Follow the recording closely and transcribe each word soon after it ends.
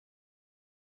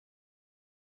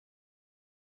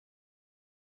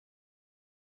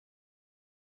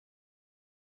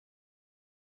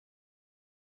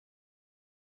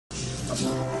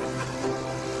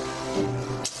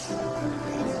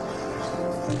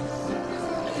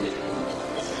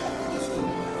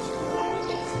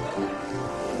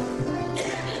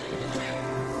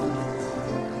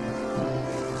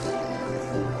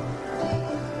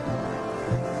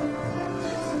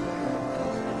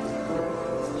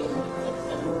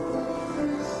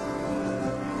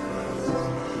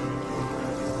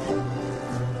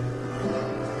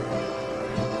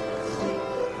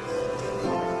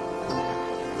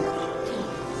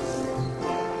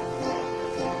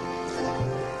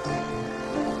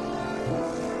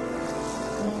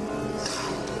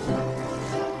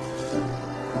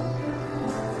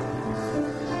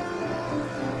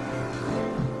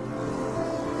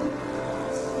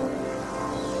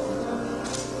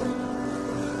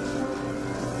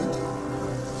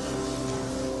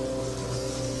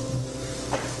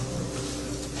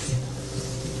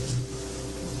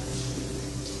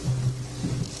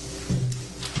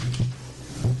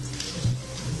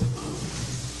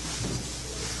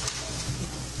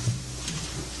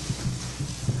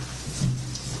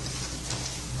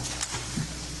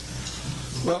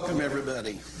Welcome,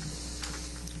 everybody.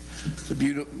 It's a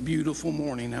beautiful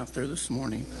morning out there this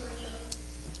morning.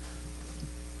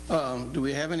 Do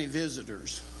we have any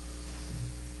visitors?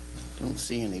 Don't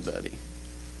see anybody.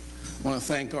 I want to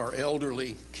thank our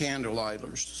elderly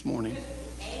candlelighters this morning.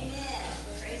 Amen.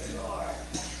 Praise the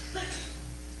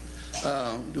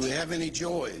Lord. Do we have any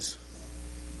joys?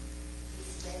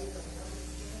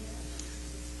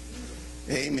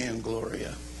 Amen,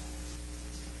 Gloria.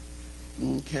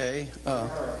 Okay.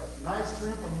 Nice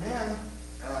group of men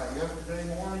yesterday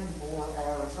morning for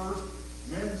our first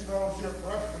men's fellowship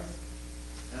breakfast,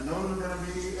 and those are going to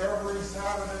be every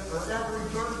Saturday or every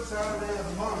third Saturday of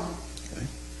the month. Okay.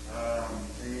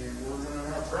 And we're going to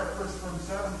have breakfast from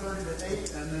 7:30 to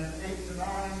 8, and then 8 to 9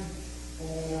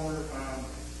 or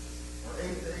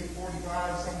 8 to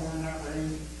 8:45, somewhere in that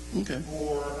range. Okay.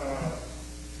 For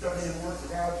study and work of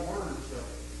God's Word. So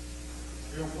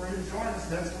feel free to join us.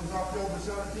 Next one's October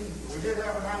 17th. We did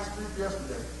have a nice group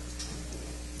yesterday.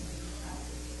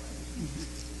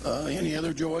 Any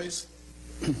other joys?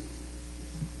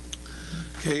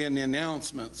 Okay, and the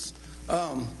announcements.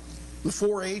 The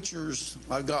 4-H'ers,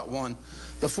 I've got one.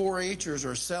 The 4-H'ers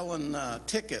are selling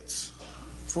tickets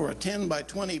for a 10 by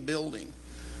 20 building,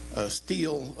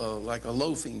 steel, like a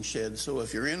loafing shed. So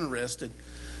if you're interested,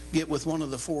 get with one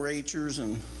of the 4-H'ers,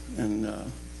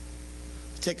 and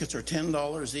tickets are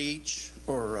 $10 each,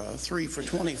 or 3 for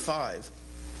 $25.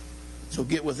 So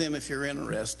get with them if you're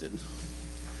interested.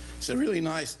 It's a really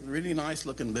nice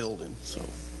looking building. So.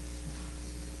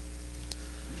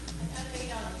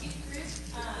 Update on the youth group.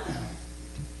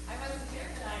 I wasn't here,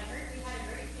 but I heard we had a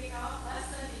great kickoff last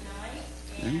Sunday night,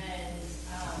 and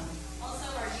also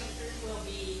our youth group will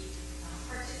be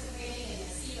participating in the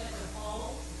Sea of the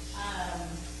Pole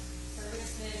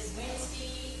services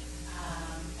Wednesday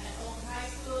at Olpe High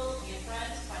School in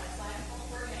front by the flagpole.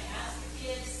 We're going to ask the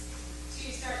kids to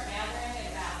start gathering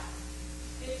at about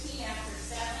 15 after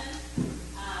 7,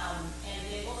 and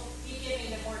they will be giving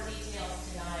them more details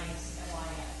tonight at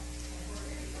YF.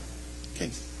 Okay,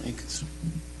 thanks.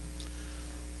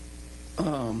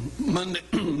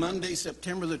 Monday,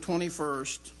 September the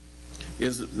 21st,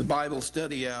 is the Bible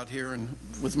study out here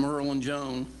with Merle and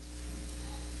Joan,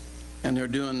 and they're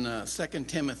doing 2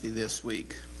 Timothy this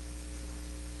week.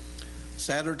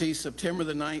 Saturday, September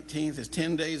the 19th, is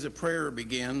 10 days of prayer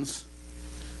begins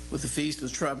with the Feast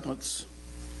of Trumpets,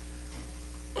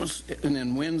 and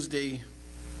then Wednesday,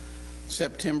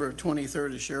 September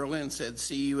 23rd, as Cheryl Lynn said,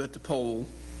 see you at the pole.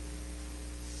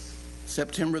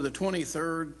 September the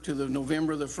 23rd to the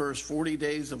November the 1st, 40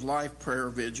 days of life prayer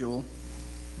vigil.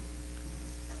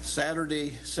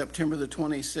 Saturday, September the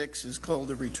 26th, is called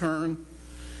the Return.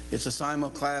 It's a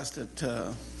simulcast at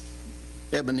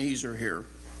Ebenezer here.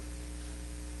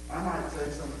 I might say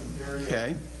something, Gary.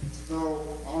 Okay.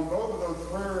 So on both of those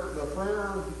the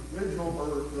prayer vigil or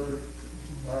the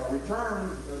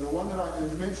return, the one that I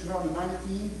mentioned on the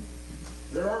 19th,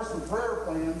 there are some prayer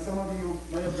plans. Some of you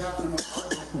may have gotten them,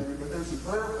 but there's some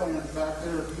prayer plans back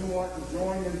there if you want to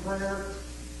join in prayer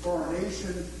for our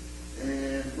nation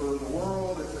and for the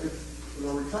world. The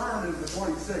return is the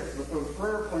 26th, but those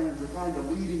prayer plans are kind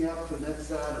of leading up to next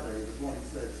Saturday, the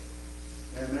 26th.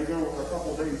 And they go a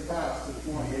couple days past to the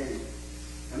 28th.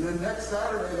 And then next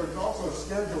Saturday, there's also a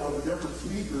schedule of the different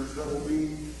speakers that will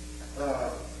be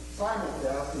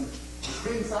simulcast. And it's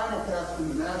being simulcast in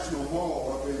the National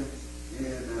Mall up in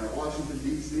Washington,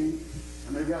 D.C.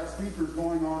 And they've got speakers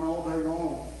going on all day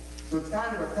long. So it's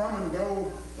kind of a come and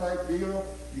go type deal.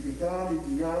 You can come, you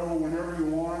can go whenever you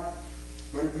want.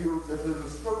 But if there's a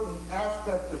certain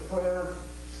aspect of prayer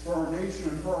for our nation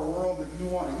and for our world that you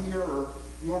want to hear, or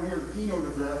you want to hear the keynote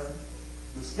address,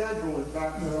 the schedule is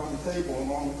back there on the table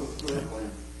along with those prayer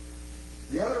plans.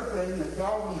 The other thing that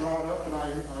Calvin brought up, and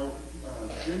I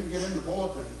didn't get in the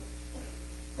bulletin,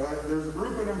 but there's a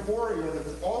group in Emporia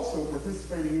that's also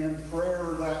participating in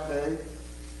prayer that day,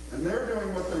 and they're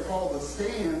doing what they call the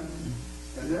stand,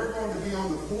 and they're going to be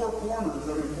on the four corners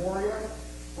of Emporia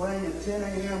praying at 10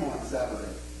 a.m. on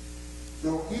Saturday.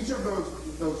 So each of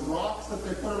those rocks that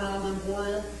they put around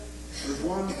Emporia, there's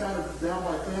one kind of down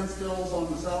by Fanstills on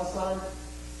the south side,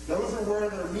 those are where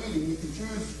they're meeting. You can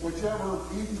choose whichever,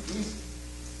 east,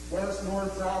 west,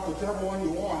 north, south, whichever one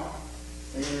you want,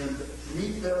 and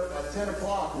meet there at 10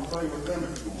 o'clock and pray with them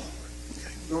if you want.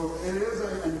 So it is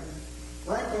and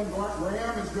Franklin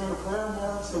Graham is doing a prayer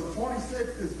march, so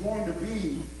 26th is going to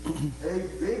be a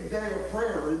big day of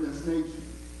prayer in this nation.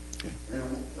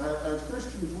 And as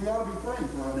Christians, we ought to be praying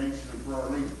for our nation and for our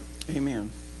leaders. Amen.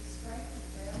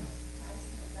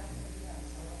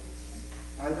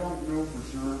 I don't know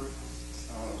for sure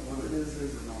whether it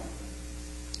is or not.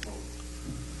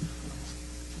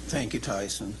 Thank you,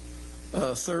 Tyson.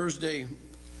 Thursday,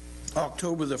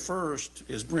 October the 1st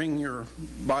is Bring Your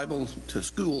Bible to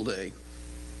School Day.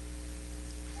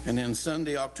 And then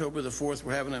Sunday, October the 4th,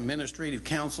 we're having an administrative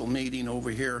council meeting over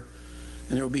here,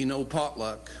 and there will be no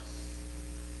potluck.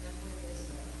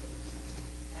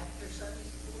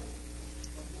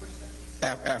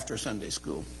 After Sunday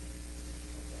school.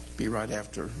 Be right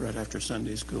after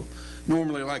Sunday school.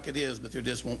 Normally like it is, but there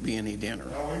just won't be any dinner.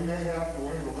 Well, we may have to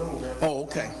wait a little bit. Oh,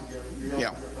 okay. Yeah.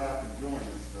 Get back and join us,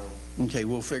 so. Okay,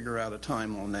 we'll figure out a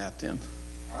time on that then.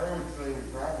 I would say we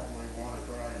probably want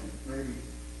to try and maybe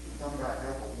come back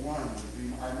up at 1.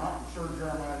 I'm not sure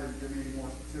Jeremiah didn't give me any more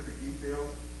specific details,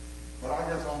 but I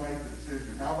guess I'll make the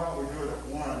decision. How about we do it at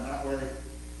 1? That way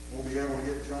we'll be able to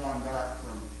get John back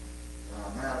from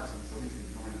Madison so he can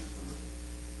join us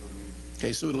for the meeting.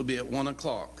 Okay, so it'll be at 1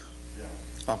 o'clock, Yeah.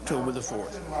 October the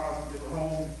 4th. That should allow us to get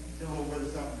home, get a little bit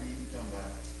of something to eat and come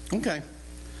back. Okay.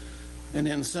 And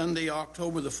then Sunday,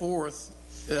 October the 4th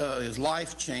is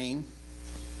Life Chain.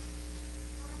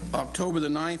 October the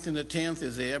 9th and the 10th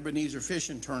is the Ebenezer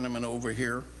Fishing Tournament over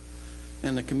here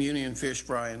and the Communion Fish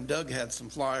Fry. And Doug had some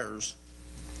flyers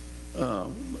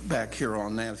back here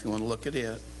on that if you want to look at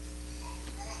it.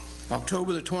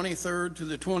 October the 23rd to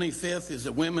the 25th is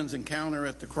the Women's Encounter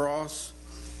at the Cross.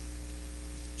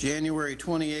 January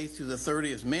 28th to the 30th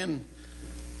is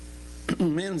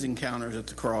Men's Encounters at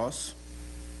the Cross.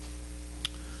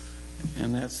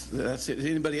 And that's it. Does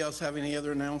anybody else have any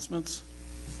other announcements?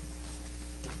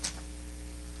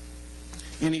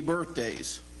 Any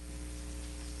birthdays?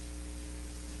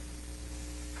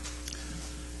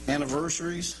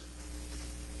 Anniversaries?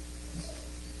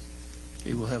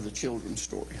 Okay, we'll have the children's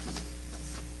story.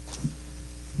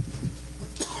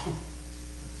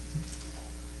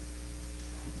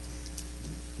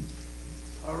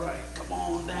 All right, come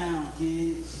on down,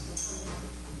 kids.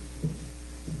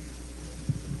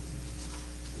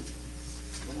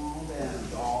 Come on down,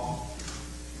 y'all.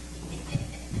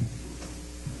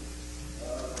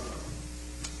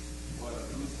 What a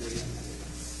Tuesday.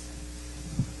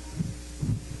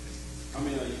 How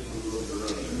many are you going to look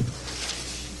earlier?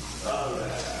 All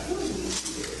right.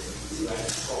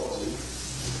 Right, call you.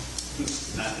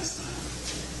 Not this time.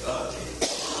 Okay.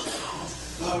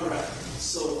 All right.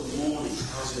 So, good morning.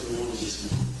 How's your morning this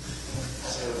morning?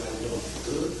 How's everybody doing?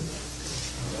 Good?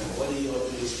 All right. What are you all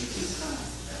doing this weekend?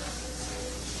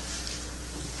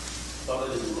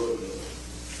 Other than the rodeo.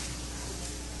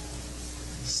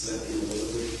 Slept in a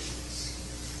little bit.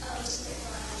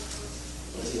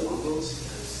 What's your uncles?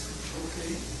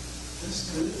 Okay. That's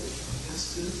good.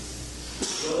 That's good.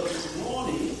 Well, this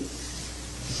morning,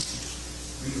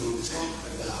 we're going to talk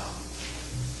about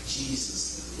Jesus,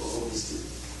 like we always do.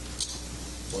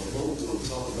 But what we're going to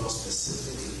talk about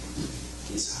specifically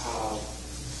is how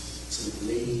to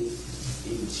live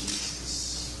in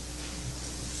Jesus.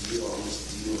 Do you know what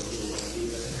I mean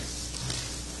by that?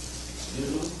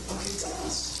 You know? Okay, tell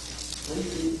us. What do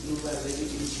you mean by living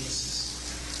in Jesus?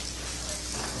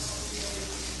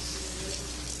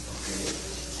 Okay.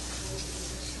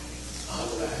 All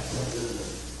right.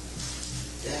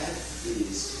 That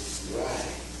is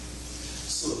right.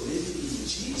 So living in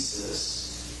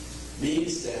Jesus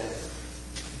means that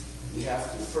we have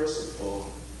to, first of all,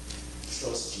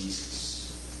 trust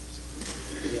Jesus.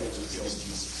 We have to trust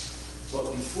Jesus. But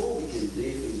before we can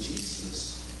live in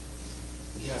Jesus,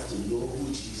 we have to know who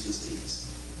Jesus is.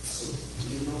 So, do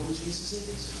you know who Jesus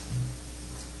is?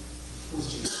 Who's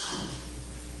Jesus?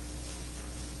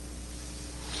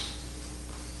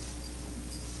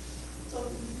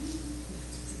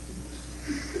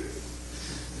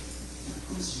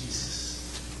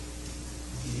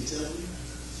 you tell me?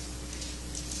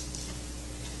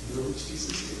 You know who Jesus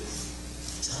is?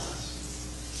 Tell us.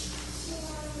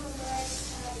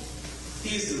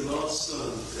 He's the Lord's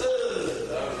Son.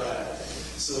 Good. All right.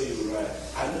 So you're right.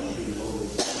 I know you know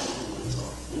what I'm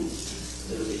talking. A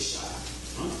little bit shy.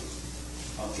 Huh?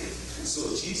 Okay. So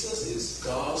Jesus is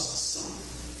God's Son.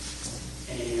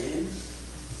 And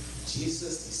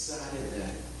Jesus decided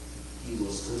that he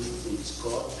was going to,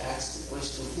 God asked the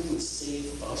question, who would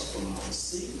save us from our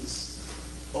sins?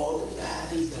 All the bad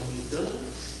things that we've done,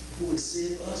 who would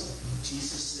save us?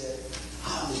 Jesus said,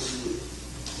 I will do it.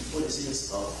 He put his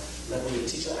hands up. Like when your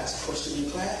teacher asks a question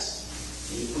in class,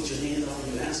 and you put your hand up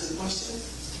and you answer the question,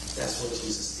 that's what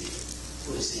Jesus did.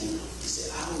 Put his hand up. He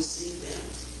said, I will save them.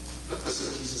 So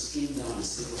Jesus came down and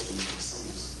saved us from our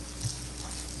sins.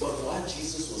 But while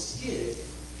Jesus was here,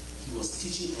 he was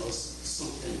teaching us some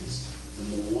things.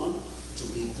 Number one, to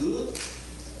be good,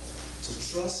 to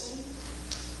trust him,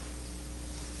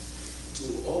 to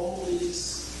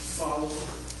always follow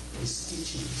his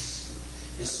teachings.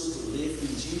 And so to live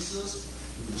in Jesus,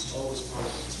 we must always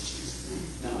follow his teachings.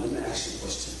 Now, let me ask you a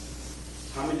question.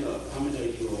 How many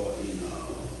of you are in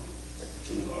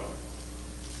kindergarten?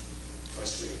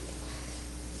 First grade?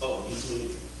 Oh, you doing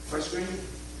first grade?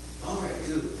 All right,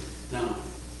 good. Now,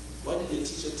 what did the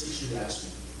teacher teach you last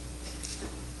week?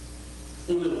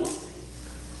 Only one thing.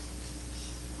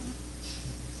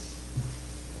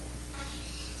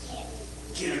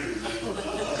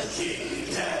 Okay,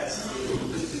 that's good.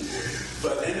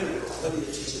 But anyway, what did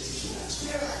the teacher teach you last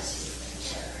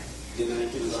week? Didn't I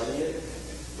get it right yet?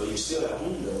 But you're still at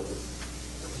home though.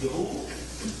 You're home.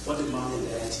 What did mom and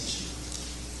dad teach you?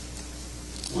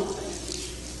 One thing.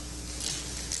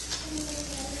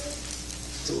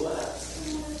 To what?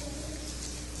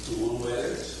 To one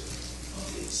letters?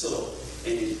 Okay, so,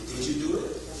 and did you do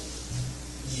it?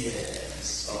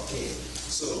 Yes. Okay,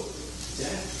 so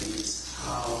that is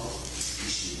how we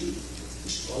should do. We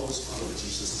should always follow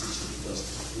Jesus' teaching, because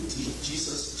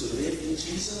to live in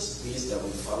Jesus means that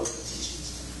we follow the teachings.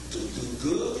 To do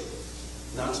good,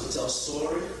 not to tell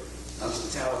story, not to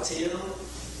tell a tale,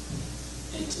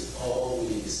 and to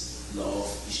always love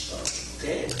each other.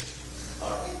 Okay?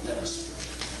 All right, let us pray.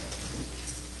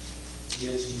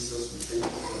 Dear Jesus, we thank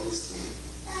you for this day.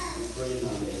 We pray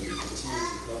now that you continue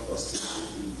to help us to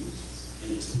live in you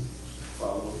and to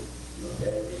follow your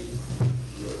every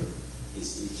word.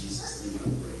 It's in Jesus' name I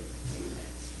pray. Amen.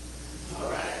 All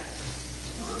right.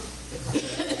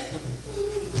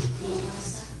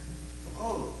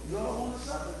 Oh, you all want to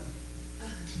supper?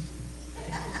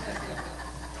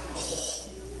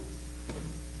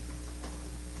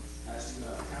 As you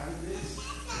have counted this,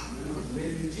 you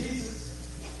live in Jesus.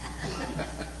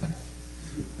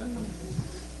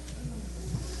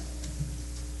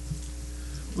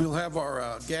 We'll have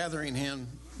our gathering hymn,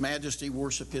 Majesty,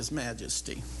 Worship His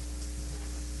Majesty.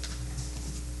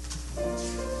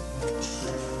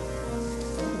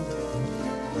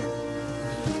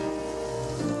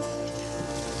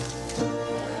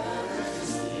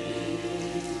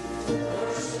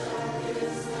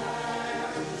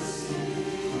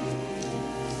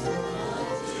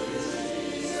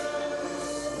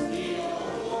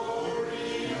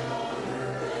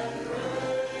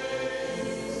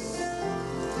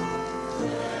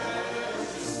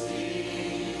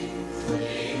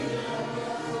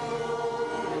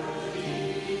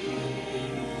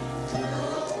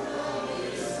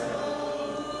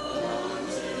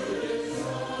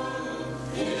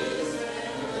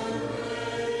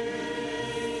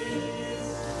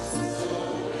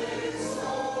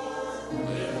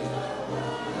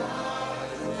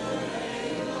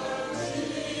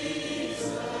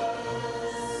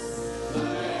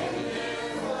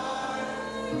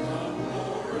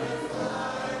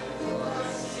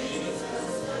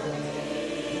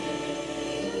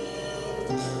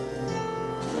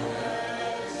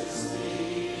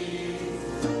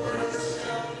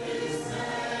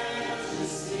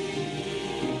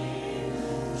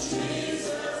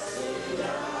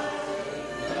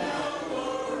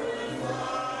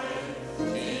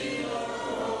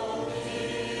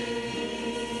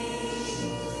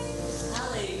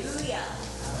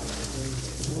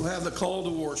 The call to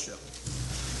worship.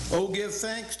 Oh, give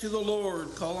thanks to the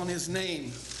Lord, call on his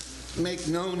name, make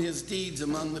known his deeds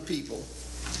among the people.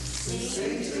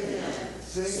 Sing to him,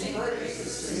 sing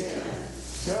praises to him,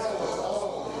 tell us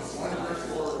all his wondrous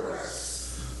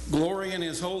works. Glory in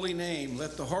his holy name,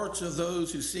 let the hearts of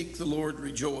those who seek the Lord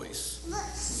rejoice.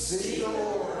 Seek the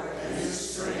Lord and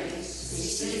his strength,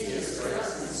 seek his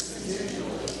presence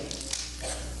continually.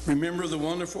 Remember the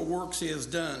wonderful works he has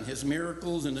done, his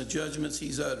miracles and the judgments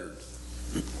he's uttered.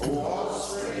 O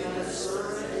offspring of his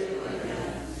servant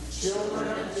Give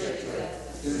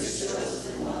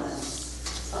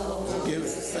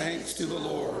thanks to the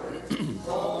Lord.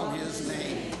 Call on his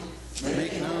name.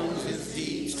 Make known his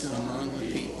deeds to among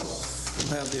the people.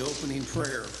 We'll have the opening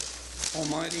prayer.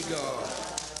 Almighty God,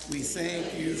 we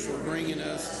thank you for bringing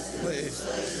us to the place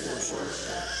of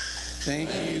worship. Thank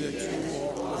you that you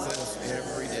walk with us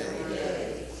every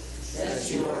day,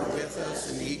 that you are with us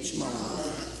in each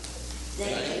moment.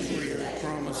 Thank you for your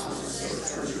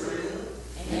promises are true,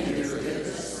 and your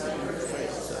goodness never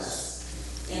fails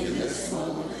us. In this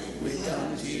moment, we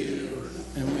come to you,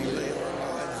 and we lay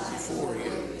our lives before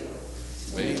you.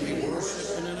 May we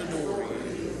worship and adore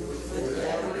you with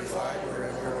every fiber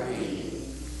of our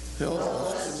being. Help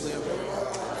us to live our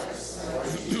lives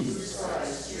like Jesus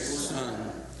Christ, your Son,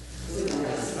 who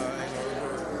has tied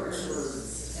our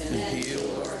burdens and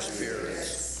healed our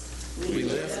spirits. We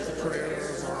lift the prayer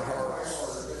of our hearts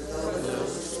for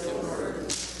those still burdened,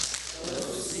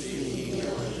 those seeking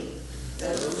healing,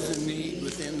 those in need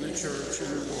within the church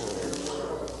and the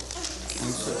world. And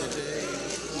so today,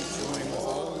 we join with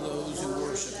all those who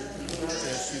worship and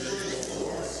confess you as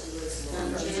Lord, from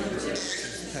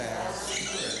generations past and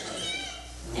present,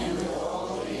 and with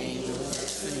all the angels that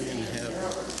sing in heaven,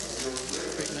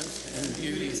 greatness and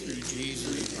beauty through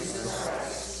Jesus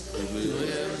Christ, who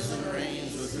lives and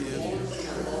reigns with you,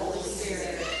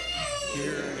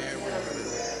 here and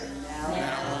everywhere,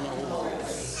 now and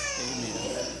always.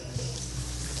 Amen.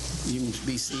 You can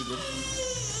be seated.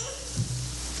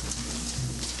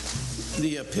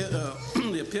 The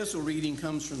epistle reading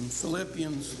comes from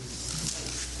Philippians.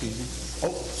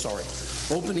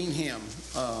 Opening hymn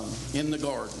in the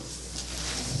garden.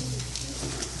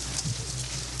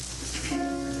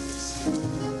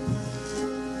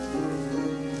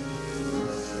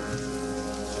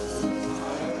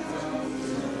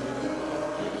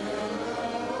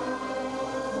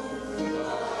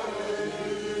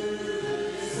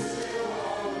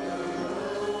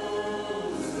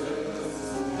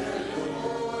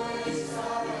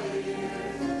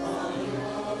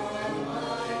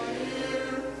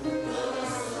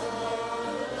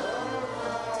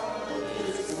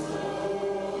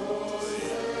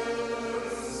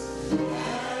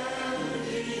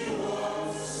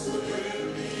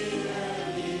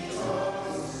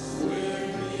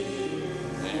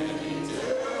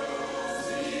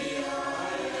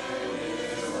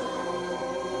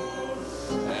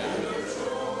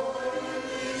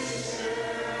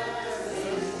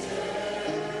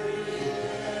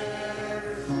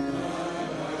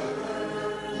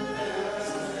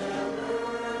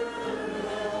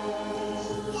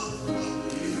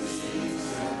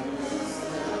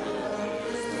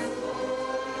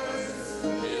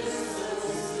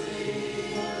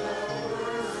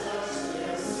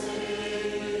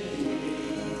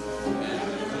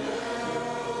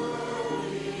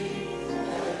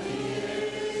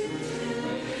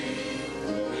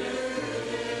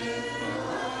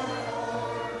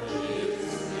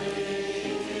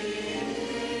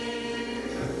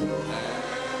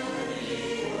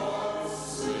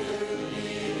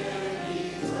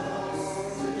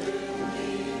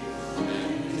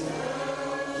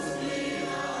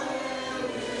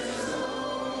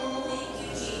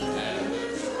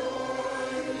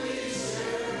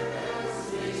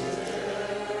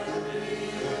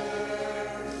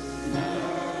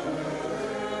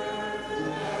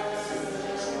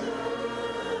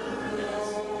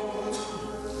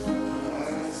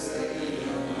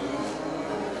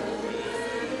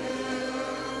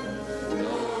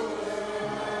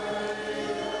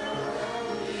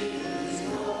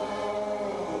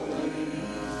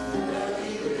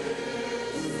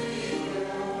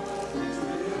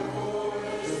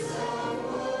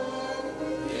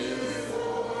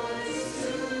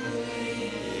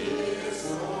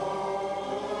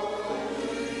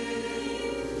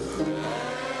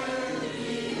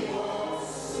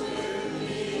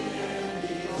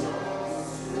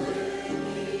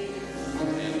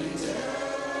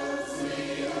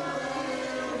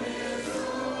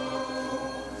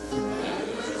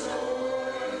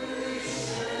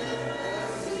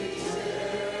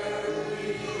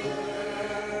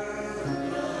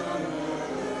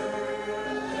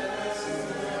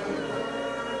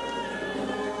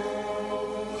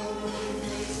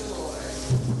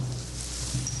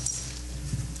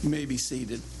 You may be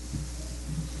seated.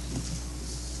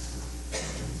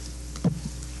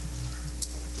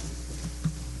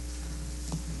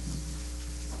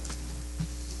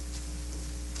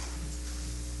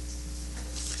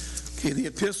 Okay, the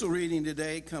epistle reading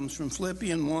today comes from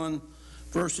Philippians 1,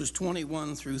 verses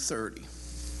 21 through 30.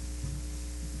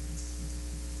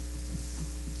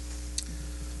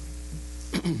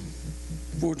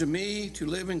 For to me, to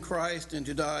live in Christ and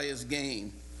to die is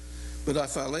gain. But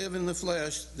if I live in the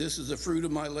flesh, this is the fruit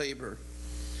of my labor.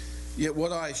 Yet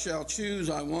what I shall choose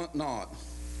I want not.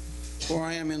 For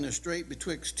I am in the strait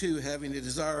betwixt two, having a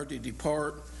desire to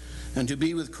depart and to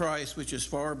be with Christ, which is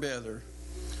far better.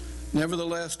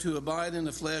 Nevertheless, to abide in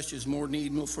the flesh is more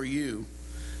needful for you.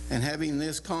 And having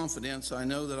this confidence, I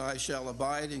know that I shall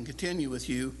abide and continue with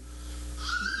you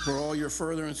for all your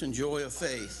furtherance and joy of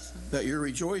faith, that your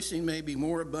rejoicing may be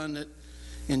more abundant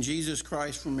in Jesus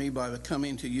Christ for me by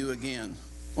coming to you again.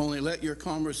 Only let your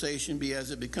conversation be as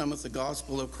it becometh the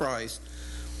gospel of Christ,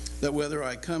 that whether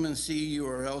I come and see you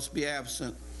or else be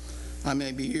absent, I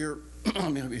may be hear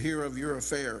of your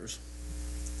affairs,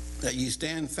 that ye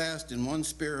stand fast in one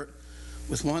spirit,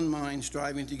 with one mind,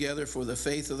 striving together for the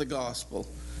faith of the gospel,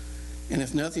 and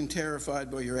if nothing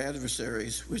terrified by your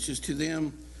adversaries, which is to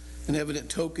them an evident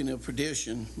token of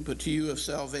perdition, but to you of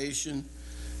salvation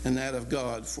and that of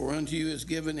God. For unto you is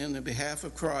given in the behalf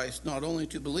of Christ not only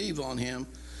to believe on him,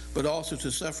 but also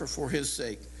to suffer for his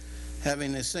sake,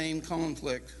 having the same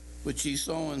conflict which ye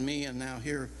saw in me and now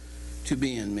hear to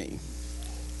be in me.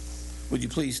 Would you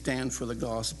please stand for the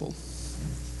gospel?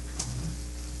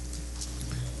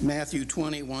 Matthew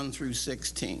 21 through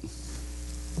 16.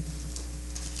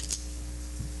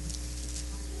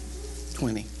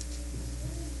 20.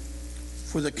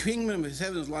 For the kingdom of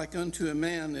heaven is like unto a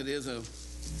man that is a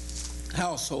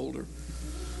householder,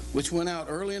 which went out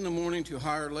early in the morning to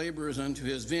hire laborers unto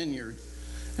his vineyard.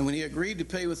 And when he agreed to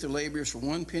pay with the laborers for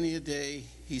 1 penny a day,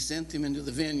 he sent them into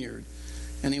the vineyard.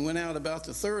 And he went out about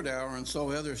the third hour and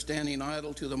saw others standing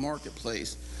idle to the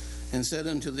marketplace, and said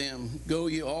unto them, Go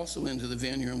ye also into the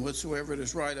vineyard, and whatsoever it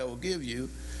is right I will give you.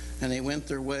 And they went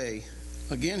their way.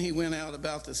 Again he went out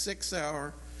about the 6th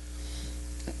hour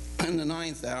and the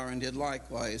 9th hour, and did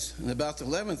likewise. And about the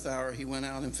 11th hour he went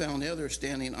out and found others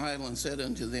standing idle, and said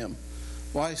unto them,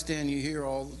 Why stand you here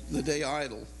all the day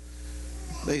idle?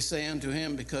 They say unto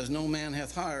him, Because no man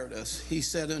hath hired us. He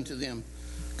said unto them,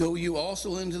 Go you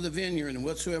also into the vineyard, and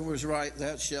whatsoever is right,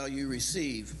 that shall you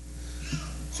receive.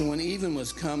 So when even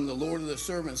was come, the Lord of the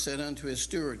servant said unto his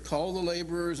steward, Call the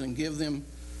laborers and give them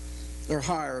their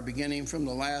hire, beginning from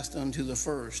the last unto the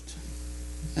first.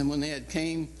 And when they had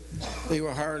came, they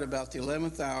were hired about the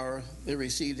 11th hour. They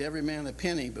received every man a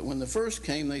penny. But when the first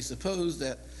came, they supposed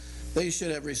that they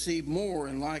should have received more,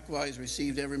 and likewise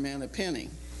received every man a penny.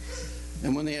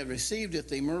 And when they had received it,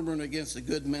 they murmured against the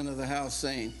good men of the house,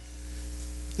 saying,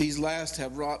 These last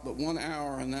have wrought but 1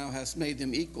 hour, and thou hast made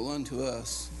them equal unto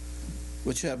us,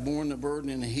 which have borne the burden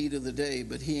in the heat of the day.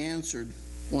 But he answered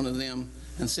one of them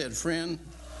and said, Friend,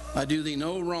 I do thee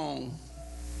no wrong.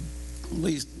 At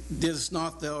least didst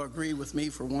not thou agree with me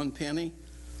for 1 penny?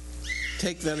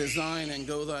 Take that as thine, and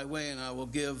go thy way, and I will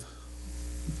give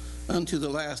unto the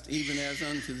last even as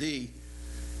unto thee.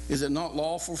 Is it not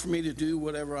lawful for me to do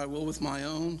whatever I will with my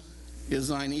own? Is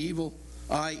thine evil,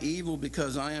 I evil,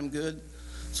 because I am good?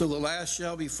 So the last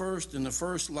shall be first, and the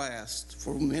first last.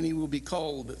 For many will be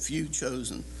called, but few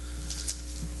chosen.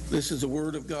 This is the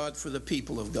word of God for the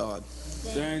people of God.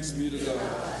 Thanks be to God.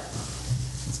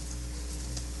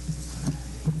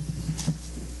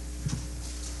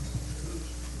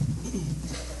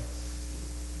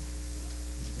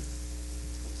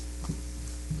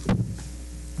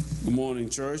 Good morning,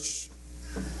 church.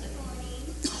 Good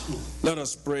morning. Let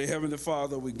us pray. Heavenly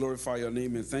Father, we glorify your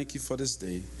name and thank you for this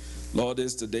day. Lord,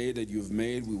 this is the day that you've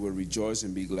made. We will rejoice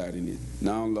and be glad in it.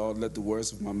 Now, Lord, let the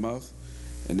words of my mouth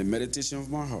and the meditation of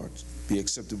my heart be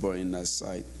acceptable in thy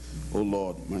sight. O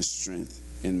Lord, my strength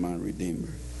and my Redeemer.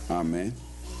 Amen.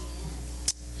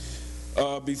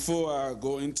 Before I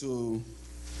go into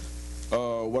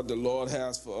what the Lord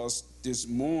has for us this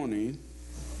morning,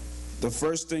 the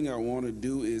first thing I want to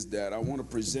do is that I want to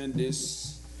present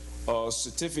this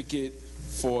certificate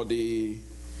for the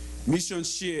mission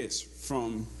shares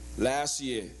from last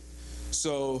year.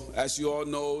 So, as you all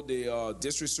know, the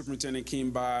district superintendent came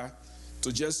by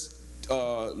to just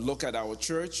look at our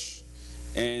church,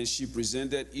 and she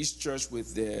presented each church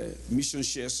with their mission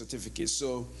share certificate.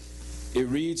 So, it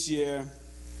reads here,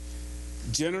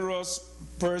 generous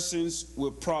persons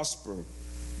will prosper.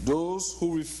 Those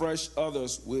who refresh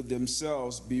others will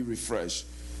themselves be refreshed.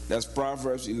 That's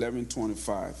Proverbs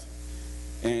 11:25.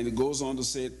 And it goes on to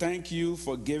say, thank you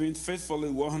for giving faithfully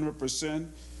 100%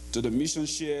 to the mission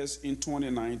shares in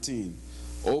 2019.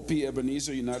 Olpe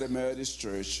Ebenezer United Methodist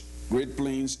Church, Great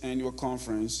Plains Annual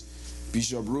Conference,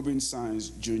 Bishop Reuben Sines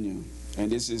Jr.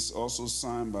 And this is also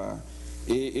signed by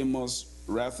A. Amos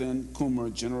Rathen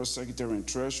Coomer, General Secretary and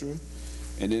Treasurer,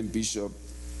 and then Bishop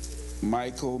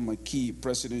Michael McKee,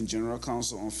 President General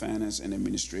Counsel on Finance and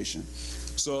Administration.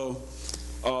 So,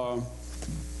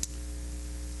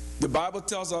 the Bible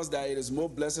tells us that it is more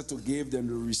blessed to give than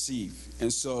to receive.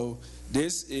 And so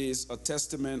this is a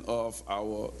testament of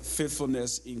our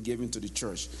faithfulness in giving to the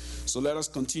church. So let us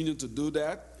continue to do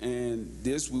that. And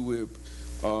this we will,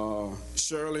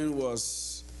 Sherilyn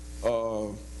was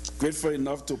grateful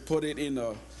enough to put it in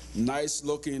a nice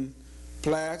looking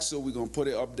plaque. So we're going to put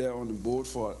it up there on the board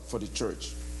for the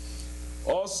church.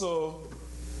 Also,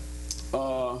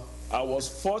 I was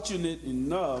fortunate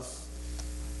enough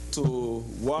to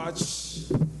watch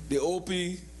the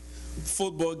Olpe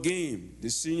football game, the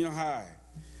senior high.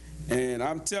 And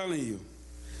I'm telling you,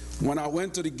 when I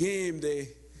went to the game, there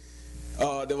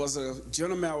was a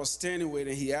gentleman I was standing with,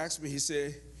 and he asked me, he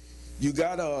said, "You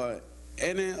got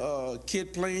any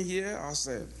kid playing here?" I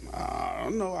said, "I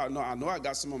don't know. I know I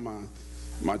got some of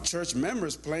my church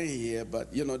members playing here, but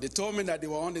you know, they told me that they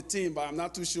were on the team, but I'm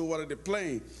not too sure what they're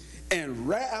playing." And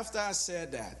right after I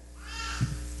said that,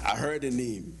 I heard the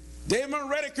name, Damon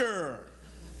Rediker,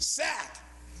 sack.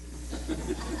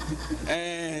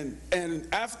 and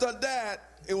after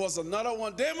that, it was another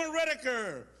one, Damon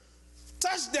Rediker,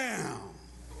 touchdown.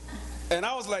 And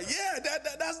I was like, yeah,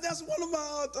 that's one of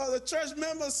my the church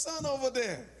members' son over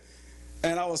there.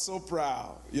 And I was so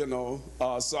proud, you know.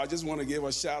 So I just want to give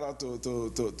a shout out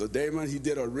to Damon. He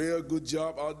did a real good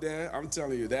job out there. I'm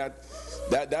telling you,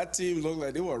 that team looked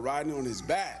like they were riding on his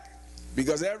back.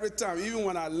 Because every time, even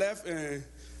when I left and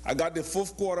I got the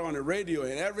fourth quarter on the radio,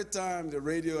 and every time the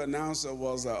radio announcer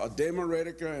was a Damon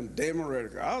Rediker and Damon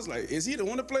Rediker, I was like, is he the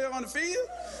one to play on the field?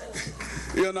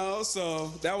 You know, so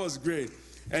that was great.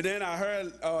 And then I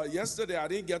heard yesterday, I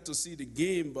didn't get to see the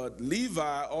game, but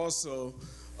Levi also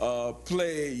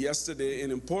played yesterday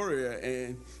in Emporia,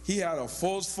 and he had a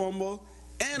forced fumble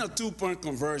and a 2-point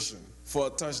conversion for a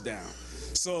touchdown.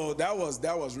 So that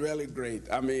was really great.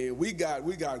 I mean, we got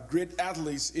great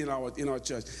athletes in our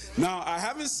church. Now, I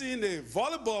haven't seen the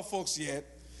volleyball folks yet,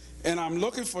 and I'm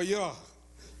looking for y'all.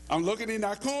 I'm looking in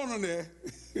that corner there.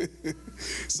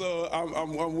 So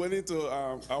I'm willing to,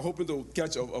 I'm hoping to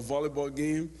catch a volleyball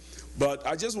game. But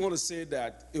I just want to say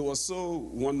that it was so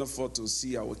wonderful to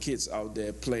see our kids out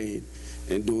there playing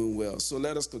and doing well. So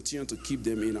let us continue to keep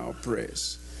them in our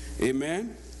prayers.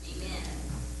 Amen? Amen.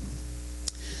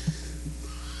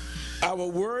 Our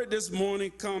word this morning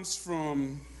comes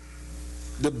from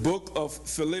the book of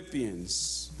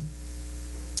Philippians.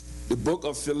 The book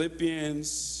of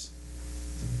Philippians,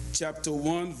 chapter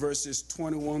 1, verses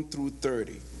 21 through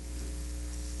 30.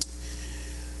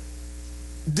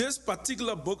 This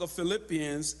particular book of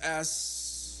Philippians,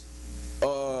 as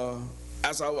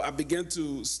I began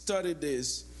to study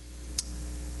this,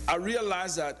 I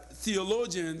realized that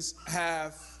theologians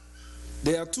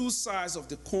there are two sides of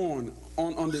the coin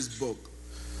on this book.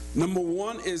 Number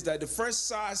one is that the first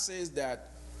side says that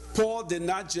Paul did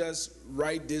not just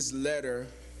write this letter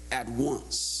at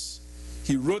once.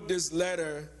 He wrote this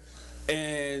letter,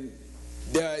 and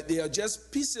they are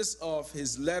just pieces of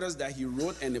his letters that he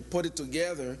wrote, and they put it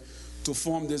together to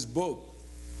form this book.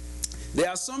 There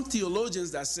are some theologians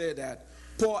that say that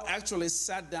Paul actually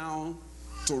sat down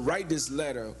to write this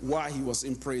letter while he was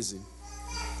in prison.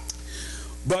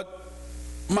 But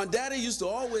my daddy used to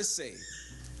always say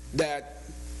that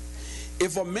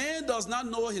if a man does not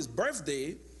know his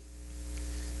birthday,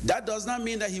 that does not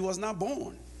mean that he was not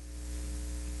born.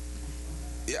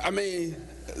 I mean,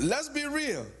 let's be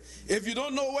real. If you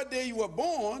don't know what day you were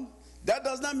born, that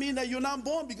does not mean that you're not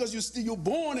born, because you're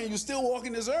born and you're still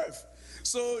walking this earth.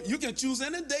 So you can choose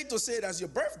any day to say that's your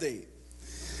birthday.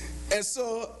 And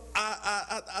so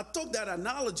I took that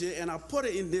analogy and I put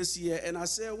it in this year, and I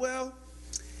said, well,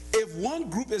 if one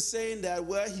group is saying that,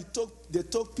 well, they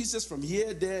took pieces from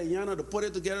here, there, and yonder to put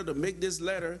it together to make this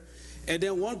letter, and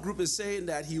then one group is saying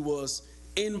that he was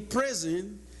in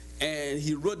prison and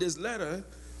he wrote this letter,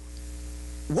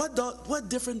 what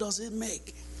difference does it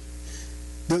make?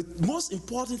 The most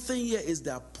important thing here is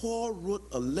that Paul wrote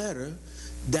a letter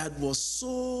that was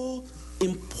so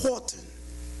important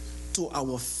to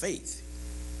our faith.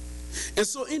 And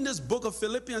so in this book of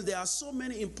Philippians, there are so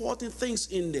many important things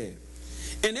in there.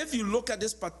 And if you look at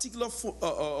this particular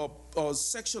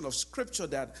section of scripture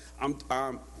that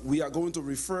we are going to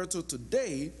refer to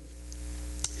today,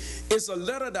 it's a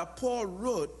letter that Paul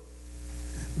wrote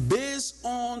based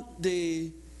on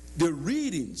the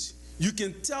readings. You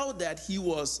can tell that he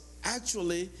was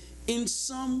actually in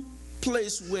some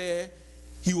place where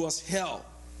he was held.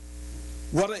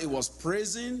 Whether it was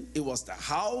prison, it was the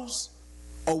house,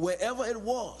 or wherever it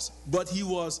was. But he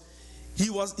was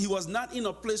not in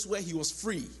a place where he was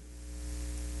free.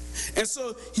 And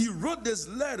so he wrote this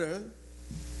letter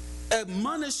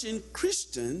admonishing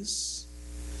Christians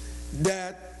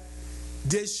that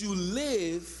they should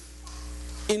live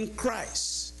in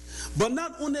Christ. But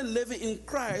not only living in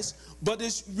Christ, but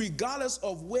it's regardless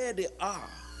of where they are,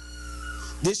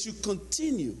 they should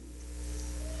continue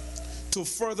to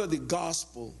further the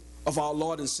gospel of our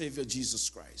Lord and Savior Jesus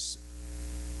Christ.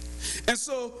 And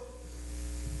so,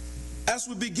 as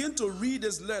we begin to read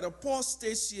this letter, Paul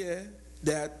states here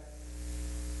that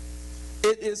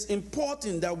it is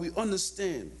important that we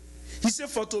understand. He said,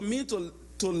 for to me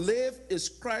to live is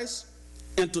Christ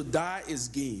and to die is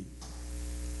gain.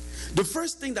 The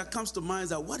first thing that comes to mind is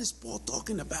that what is Paul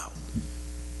talking about?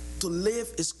 To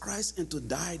live is Christ and to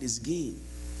die is gain.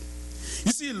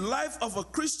 You see, life of a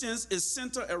Christian is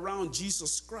centered around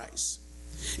Jesus Christ.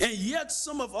 And yet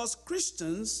some of us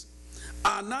Christians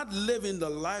are not living the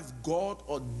life God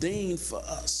ordained for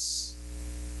us.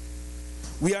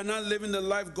 We are not living the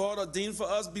life God ordained for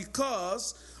us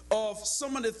because of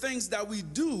some of the things that we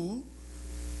do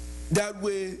that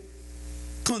will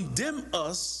condemn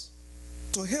us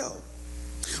to hell.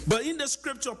 But in the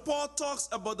scripture, Paul talks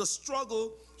about the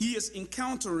struggle he is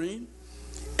encountering,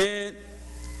 and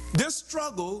this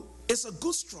struggle is a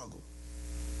good struggle.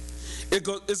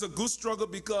 It's a good struggle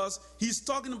because he's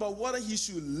talking about whether he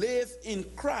should live in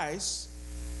Christ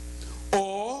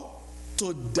or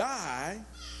to die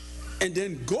and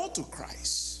then go to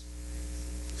Christ.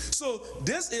 So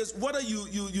this is, whether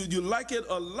you like it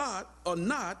a lot or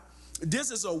not,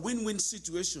 this is a win-win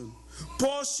situation.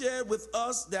 Paul shared with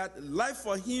us that life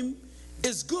for him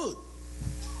is good.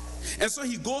 And so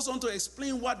he goes on to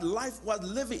explain what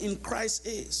living in Christ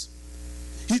is.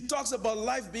 He talks about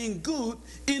life being good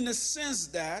in the sense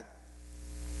that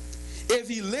if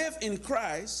he lives in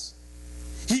Christ,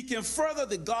 he can further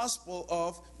the gospel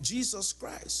of Jesus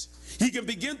Christ. He can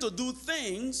begin to do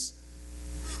things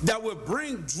that will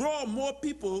draw more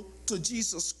people to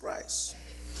Jesus Christ.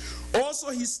 Also,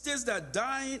 he states that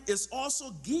dying is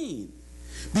also gain,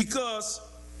 because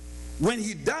when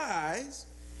he dies,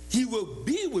 he will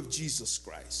be with Jesus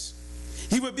Christ.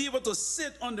 He will be able to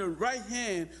sit on the right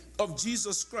hand of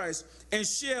Jesus Christ and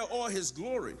share all his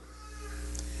glory.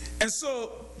 And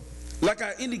so, like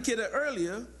I indicated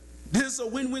earlier, this is a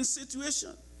win-win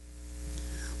situation.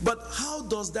 But how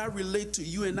does that relate to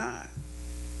you and I?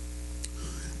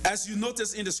 As you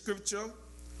notice in the scripture,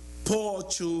 Paul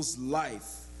chose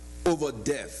life over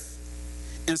death.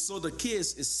 And so the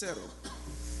case is settled.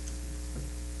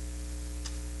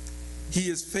 He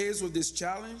is faced with this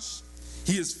challenge.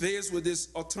 He is faced with this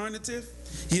alternative.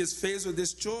 He is faced with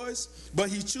this choice, but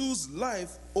he chose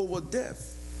life over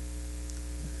death.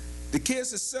 The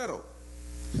case is settled,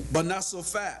 but not so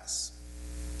fast.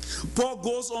 Paul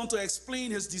goes on to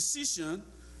explain his decision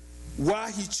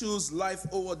why he chose life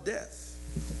over death.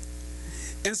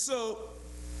 And so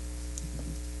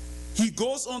he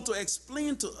goes on to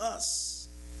explain to us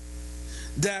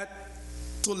that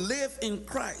to live in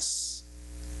Christ,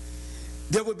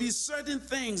 there will be certain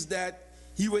things that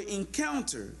he will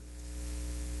encounter,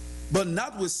 but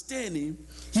notwithstanding,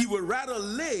 he would rather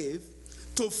live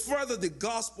to further the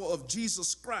gospel of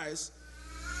Jesus Christ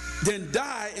than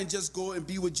die and just go and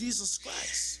be with Jesus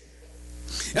Christ.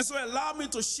 And so allow me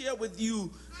to share with you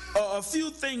a few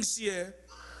things here,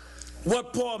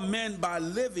 what Paul meant by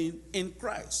living in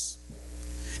Christ,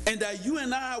 and that you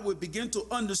and I will begin to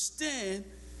understand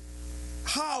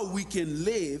how we can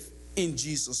live in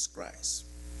Jesus Christ.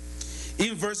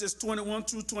 In verses 21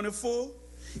 through 24,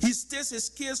 he states his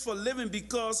case for living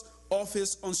because of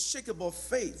his unshakable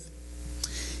faith.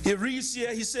 He reads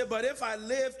here, he said, "But if I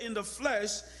live in the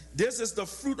flesh, this is the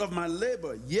fruit of my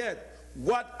labor. Yet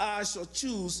what I shall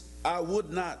choose, I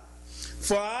would not.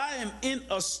 For I am in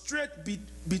a strait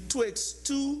betwixt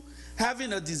two,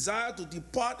 having a desire to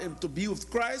depart and to be with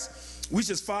Christ, which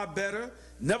is far better.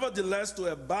 Nevertheless,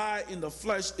 to abide in the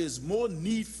flesh is more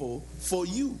needful for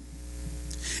you."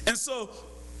 And so,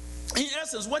 in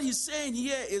essence, what he's saying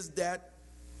here is that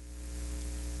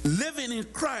living in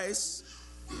Christ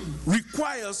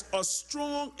requires a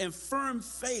strong and firm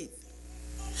faith.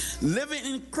 Living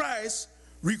in Christ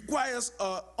requires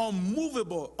an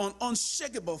unmovable, an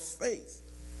unshakable faith.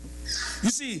 You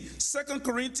see, 2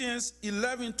 Corinthians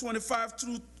 11, 25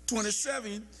 through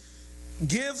 27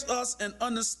 gives us an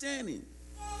understanding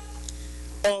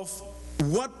of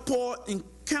what Paul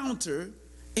encountered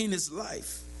in his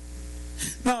life.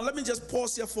 Now, let me just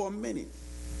pause here for a minute.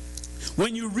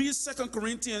 When you read 2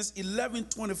 Corinthians 11,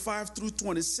 25 through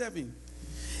 27,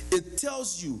 it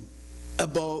tells you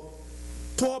about,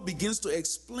 Paul begins to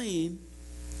explain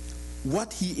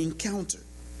what he encountered.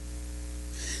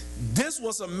 This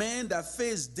was a man that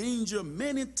faced danger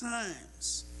many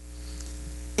times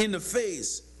in the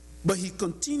face, but he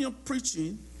continued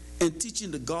preaching and teaching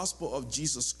the gospel of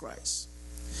Jesus Christ.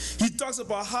 He talks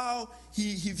about how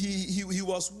he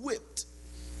was whipped,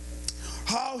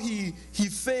 how he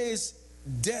faced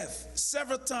death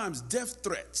several times, death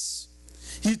threats.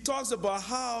 He talks about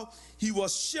how he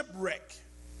was shipwrecked.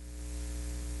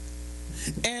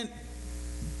 And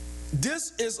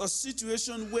this is a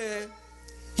situation where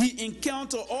he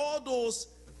encountered all those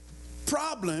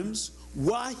problems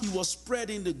while he was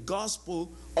spreading the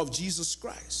gospel of Jesus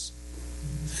Christ.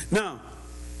 Now,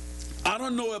 I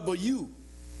don't know about you,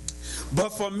 but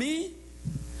for me,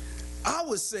 I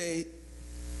would say,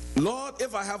 Lord,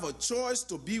 if I have a choice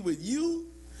to be with you,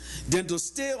 than to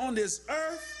stay on this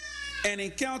earth and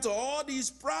encounter all these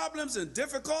problems and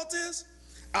difficulties,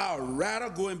 I'd rather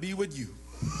go and be with you.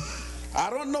 I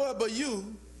don't know about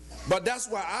you, but that's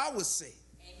what I would say.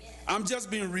 Amen. I'm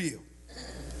just being real.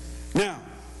 Now,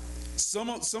 some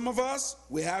of us,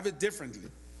 we have it differently,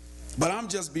 but I'm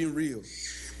just being real.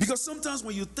 Because sometimes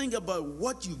when you think about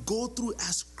what you go through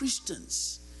as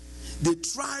Christians, the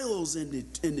trials and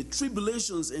the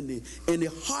tribulations and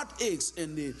the heartaches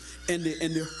and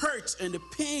the hurts and the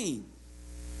pain,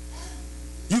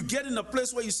 you get in a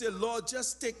place where you say, Lord,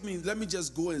 just take me, let me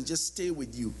just go and just stay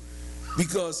with you.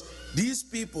 Because these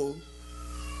people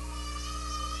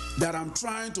that I'm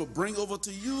trying to bring over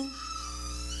to you,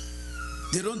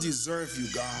 they don't deserve you,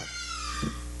 God.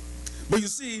 But you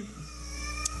see,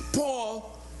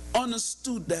 Paul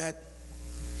understood that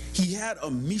he had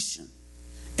a mission,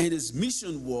 and his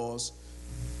mission was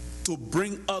to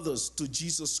bring others to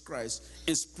Jesus Christ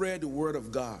and spread the word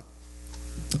of God.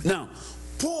 Now,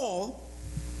 Paul,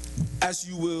 as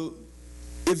you will,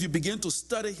 if you begin to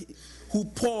study who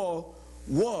Paul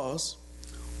was,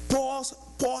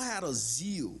 Paul had a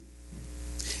zeal,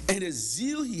 and the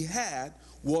zeal he had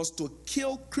was to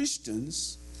kill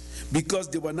Christians because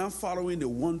they were not following the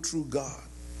one true God.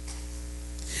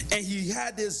 And he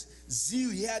had this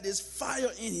zeal, he had this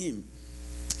fire in him,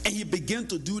 and he began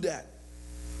to do that.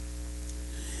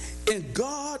 And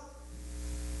God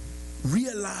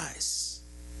realized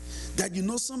that, you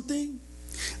know something?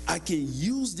 I can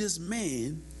use this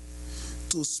man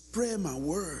to spread my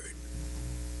word.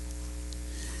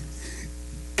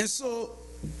 And so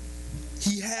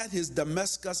he had his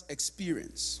Damascus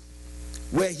experience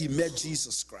where he met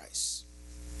Jesus Christ.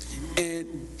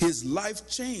 And his life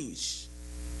changed.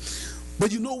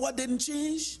 But you know what didn't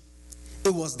change?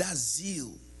 It was that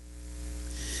zeal.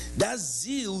 That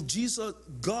zeal,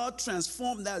 God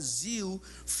transformed that zeal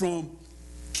from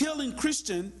killing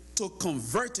Christians to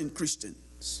converting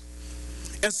Christians.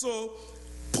 And so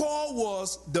Paul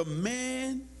was the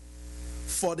man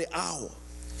for the hour.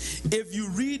 If you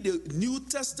read the New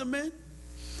Testament,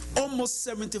 almost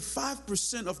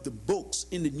 75% of the books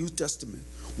in the New Testament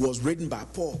was written by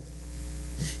Paul.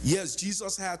 Yes,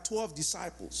 Jesus had 12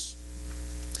 disciples.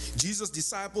 Jesus'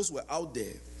 disciples were out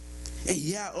there, and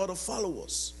he had other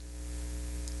followers.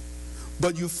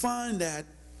 But you find that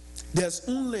there's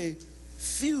only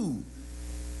few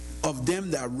of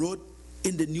them that wrote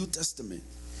in the New Testament.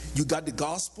 You got the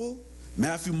gospel,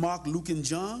 Matthew, Mark, Luke, and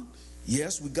John.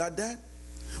 Yes, we got that.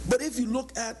 But if you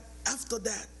look at after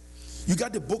that, you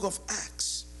got the book of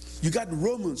Acts, you got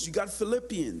Romans, you got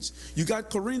Philippians, you got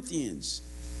Corinthians.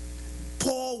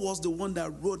 Paul was the one that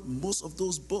wrote most of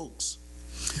those books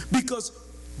because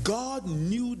God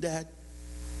knew that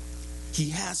he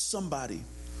had somebody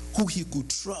who he could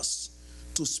trust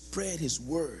to spread his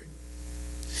word.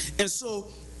 And so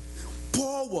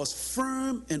Paul was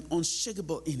firm and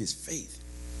unshakable in his faith.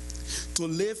 To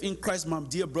live in Christ, my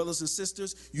dear brothers and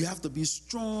sisters, you have to be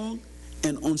strong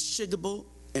and unshakable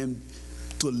and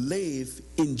to live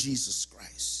in Jesus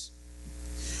Christ.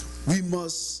 We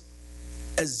must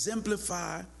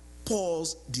exemplify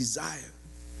Paul's desire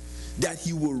that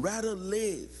he would rather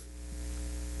live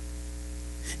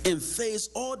and face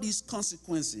all these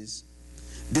consequences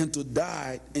than to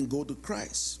die and go to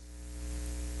Christ.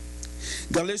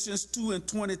 Galatians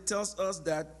 2:20 tells us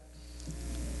that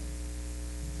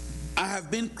I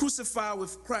have been crucified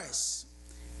with Christ.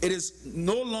 It is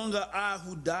no longer I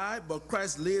who die, but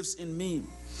Christ lives in me.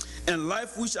 And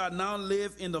life which I now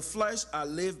live in the flesh, I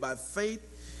live by faith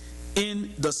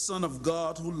in the Son of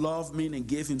God who loved me and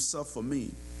gave himself for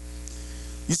me.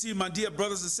 You see, my dear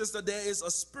brothers and sisters, there is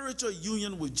a spiritual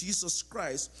union with Jesus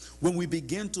Christ when we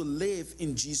begin to live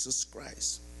in Jesus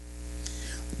Christ,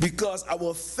 because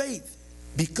our faith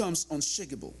becomes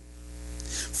unshakable.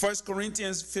 1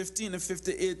 Corinthians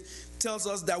 15:58 tells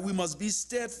us that we must be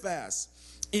steadfast,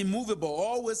 immovable,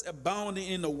 always abounding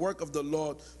in the work of the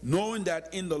Lord, knowing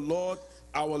that in the Lord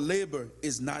our labor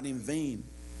is not in vain.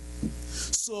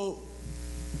 So,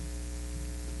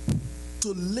 to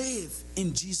live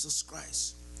in Jesus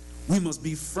Christ, we must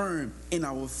be firm in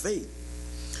our faith.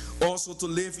 Also, to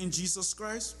live in Jesus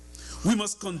Christ, we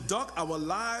must conduct our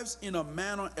lives in a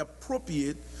manner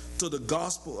appropriate to the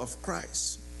gospel of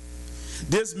Christ.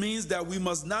 This means that we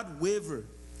must not waver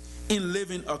in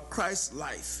living a Christ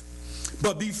life,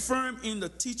 but be firm in the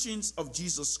teachings of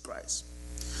Jesus Christ.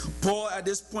 Paul, at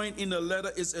this point in the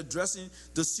letter, is addressing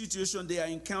the situation they are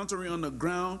encountering on the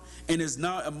ground and is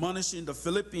now admonishing the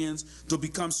Philippians to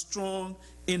become strong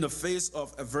in the face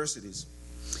of adversities.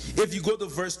 If you go to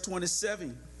verse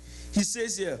 27, he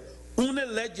says here, only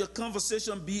let your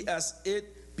conversation be as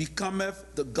it becometh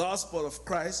the gospel of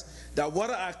Christ, that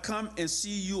whether I come and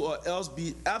see you or else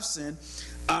be absent,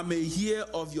 I may hear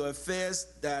of your affairs,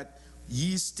 that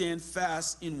ye stand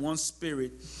fast in one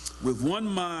spirit, with one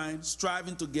mind,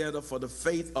 striving together for the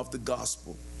faith of the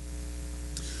gospel.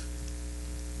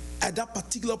 At that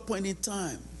particular point in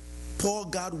time, Paul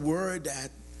got word that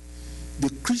the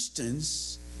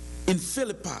Christians in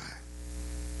Philippi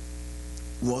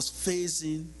was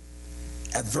facing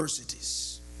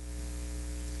adversities.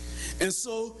 And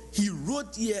so he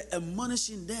wrote here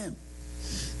admonishing them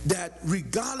that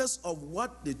regardless of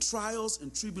what the trials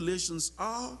and tribulations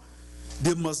are,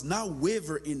 they must not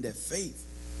waver in their faith.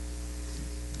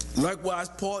 Likewise,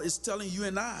 Paul is telling you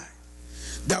and I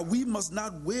that we must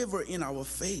not waver in our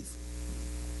faith.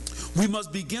 We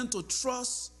must begin to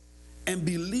trust and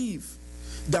believe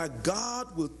that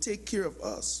God will take care of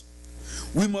us.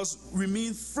 We must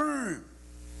remain firm.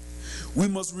 We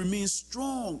must remain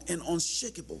strong and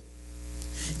unshakable.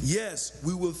 Yes,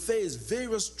 we will face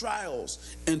various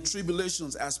trials and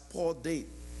tribulations as Paul did,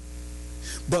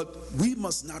 but we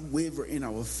must not waver in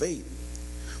our faith.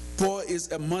 Paul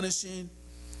is admonishing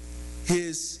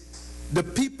the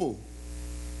people,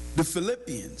 the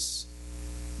Philippians,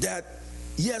 that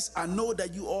yes, I know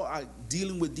that you all are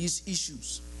dealing with these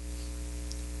issues,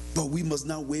 but we must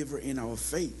not waver in our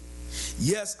faith.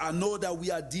 Yes, I know that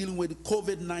we are dealing with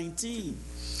COVID-19,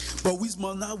 but we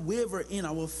must not waver in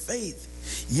our faith.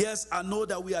 Yes, I know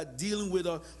that we are dealing with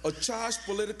a charged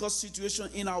political situation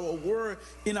in our world,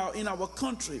 in our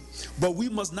country, but we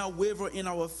must not waver in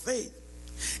our faith.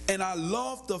 And I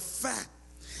love the fact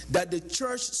that the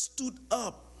church stood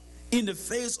up in the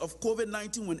face of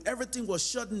COVID-19 when everything was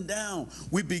shutting down.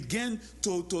 We began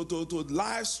to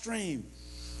live stream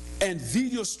and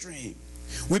video stream.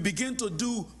 We began to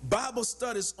do Bible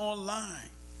studies online.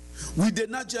 We did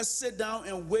not just sit down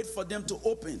and wait for them to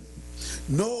open.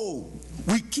 No,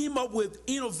 we came up with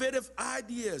innovative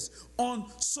ideas on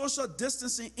social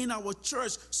distancing in our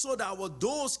church so that our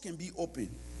doors can be open.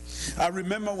 I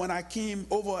remember when I came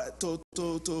over to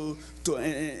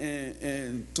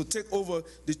take over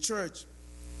the church,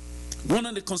 one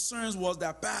of the concerns was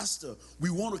that, Pastor, we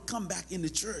want to come back in the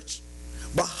church,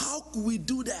 but how could we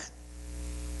do that?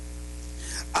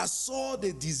 I saw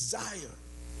the desire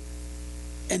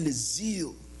and the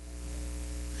zeal.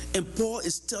 And Paul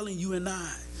is telling you and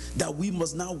I that we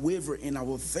must not waver in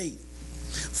our faith.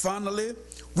 Finally,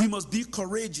 we must be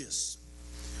courageous.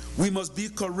 We must be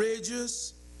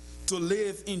courageous to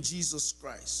live in Jesus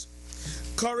Christ.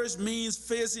 Courage means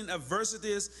facing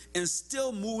adversities and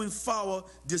still moving forward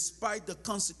despite the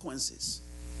consequences.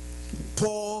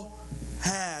 Paul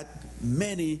had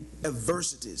many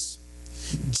adversities.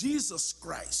 Jesus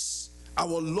Christ, our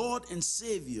Lord and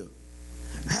Savior,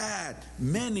 had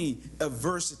many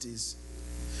adversities.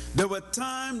 There were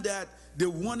times that they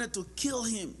wanted to kill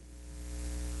him.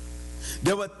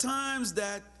 There were times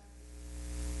that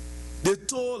they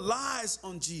told lies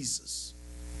on Jesus.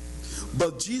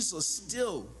 But Jesus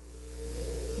still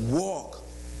walked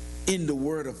in the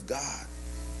Word of God.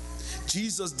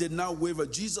 Jesus did not waver.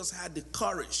 Jesus had the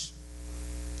courage.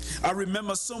 I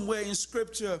remember somewhere in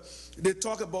Scripture they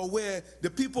talk about where the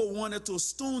people wanted to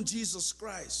stone Jesus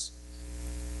Christ.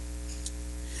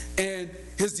 And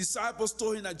his disciples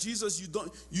told him that, Jesus,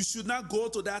 you should not go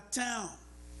to that town.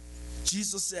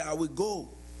 Jesus said, I will go.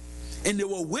 And they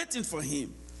were waiting for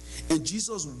him. And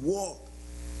Jesus walked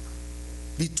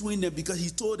between them because he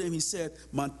told them, he said,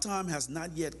 my time has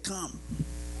not yet come.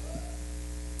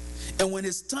 And when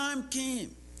his time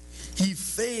came, he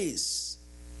faced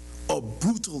a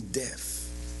brutal death.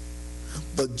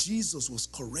 But Jesus was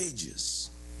courageous.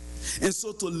 And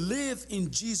so to live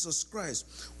in Jesus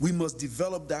Christ, we must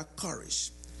develop that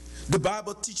courage. The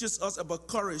Bible teaches us about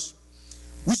courage,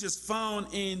 which is found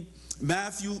in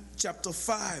Matthew chapter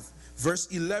 5, verse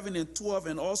 11 and 12,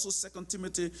 and also 2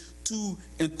 Timothy 2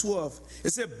 and 12.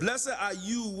 It said, "Blessed are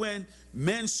you when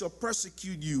men shall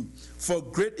persecute you, for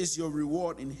great is your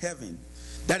reward in heaven."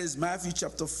 That is Matthew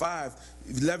chapter 5,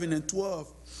 11 and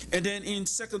 12. And then in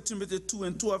 2 Timothy 2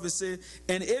 and 12, it says,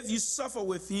 "And if you suffer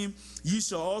with him, you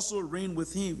shall also reign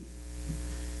with him."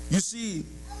 You see,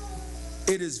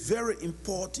 it is very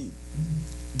important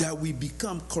that we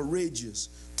become courageous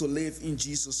to live in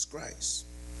Jesus Christ.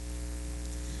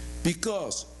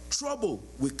 Because trouble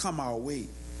will come our way.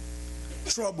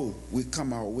 Trouble will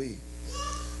come our way.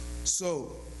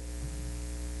 So,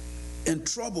 and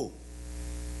trouble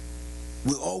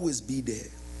will always be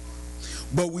there.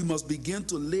 But we must begin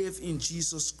to live in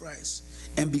Jesus Christ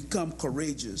and become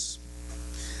courageous.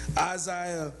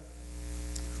 Isaiah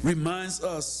reminds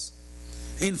us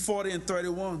in 40 and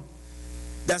 31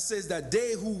 that says that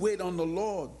they who wait on the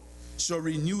Lord shall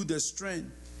renew their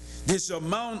strength. They shall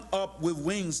mount up with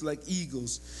wings like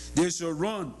eagles. They shall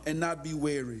run and not be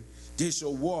weary. They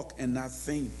shall walk and not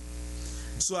faint.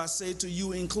 So I say to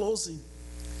you in closing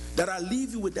that I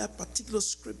leave you with that particular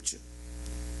scripture,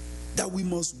 that we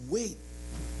must wait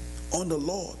on the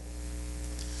Lord.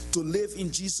 To live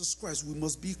in Jesus Christ, we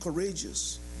must be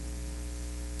courageous.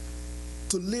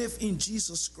 To live in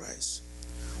Jesus Christ,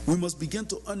 we must begin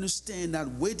to understand that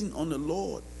waiting on the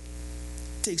Lord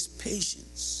takes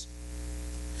patience.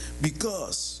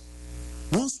 Because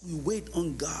once we wait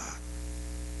on God,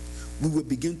 we will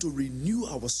begin to renew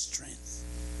our strength,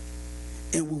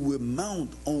 and we will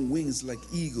mount on wings like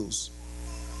eagles,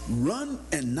 run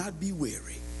and not be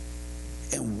weary,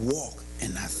 and walk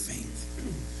and not faint.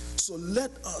 So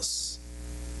let us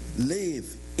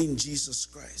live in Jesus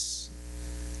Christ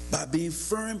by being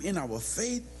firm in our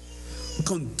faith,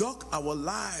 conduct our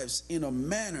lives in a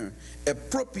manner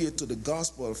appropriate to the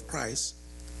gospel of Christ,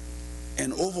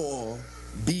 and overall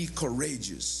be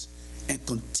courageous and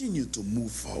continue to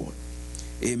move forward.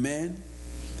 Amen,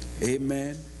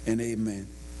 amen, and amen.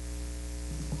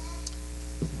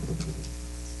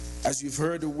 As you've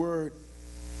heard the word,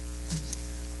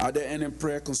 are there any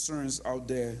prayer concerns out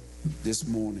there this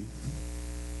morning?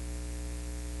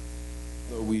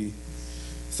 Lord, we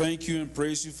thank you and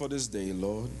praise you for this day,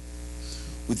 Lord.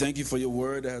 We thank you for your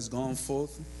word that has gone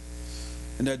forth,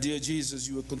 and that, dear Jesus,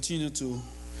 you will continue to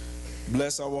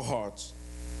bless our hearts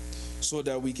so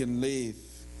that we can live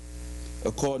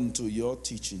according to your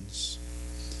teachings.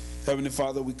 Heavenly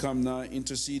Father, we come now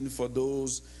interceding for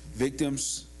those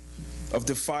victims of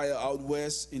the fire out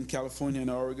west in California and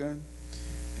Oregon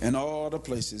and all other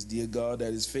places, dear God,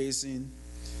 that is facing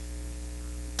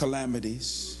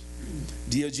calamities.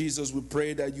 Dear Jesus, we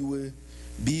pray that you will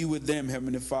be with them,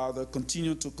 Heavenly Father.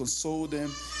 Continue to console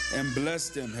them and bless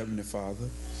them, Heavenly Father.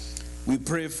 We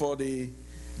pray for the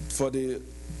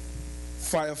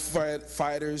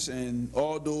firefighters and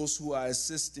all those who are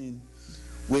assisting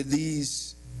with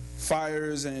these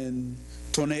fires and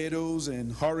tornadoes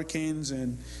and hurricanes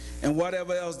and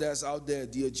whatever else that's out there,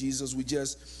 dear Jesus. We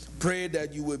just pray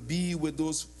that you would be with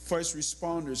those first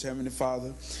responders, Heavenly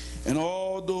Father, and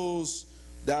all those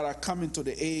that are coming to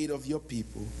the aid of your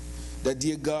people, that,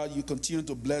 dear God, you continue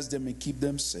to bless them and keep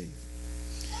them safe.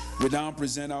 We now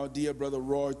present our dear brother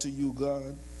Roy to you,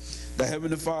 God, that,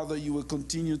 Heavenly Father, you will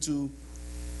continue to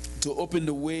open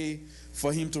the way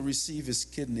for him to receive his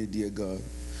kidney, dear God.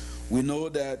 We know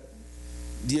that,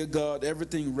 dear God,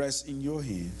 everything rests in your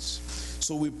hands.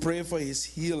 So we pray for his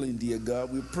healing, dear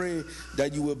God. We pray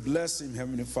that you will bless him,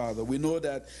 Heavenly Father. We know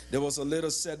that there was a little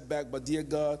setback, but, dear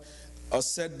God, a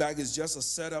setback is just a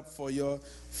setup for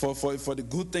the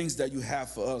good things that you have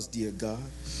for us, dear God.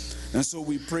 And so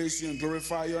we praise you and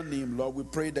glorify your name, Lord. We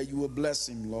pray that you will bless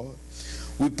him, Lord.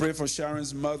 We pray for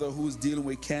Sharon's mother who is dealing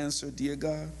with cancer, dear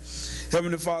God.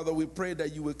 Heavenly Father, we pray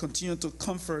that you will continue to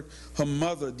comfort her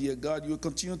mother, dear God. You will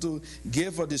continue to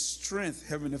give her the strength,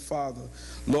 Heavenly Father,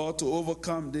 Lord, to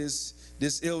overcome this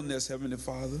illness, Heavenly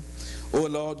Father. Oh,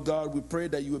 Lord God, we pray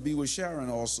that you will be with Sharon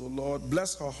also, Lord.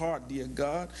 Bless her heart, dear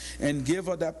God, and give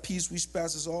her that peace which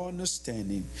passes all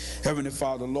understanding. Heavenly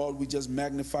Father, Lord, we just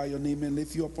magnify your name and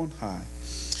lift you up on high.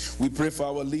 We pray for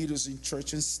our leaders in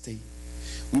church and state.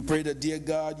 We pray that, dear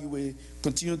God, you will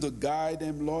continue to guide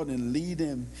them, Lord, and lead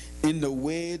them in the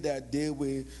way that they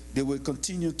will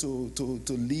continue to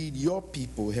lead your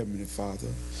people, Heavenly Father.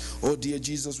 Oh, dear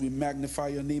Jesus, we magnify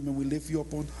your name and we lift you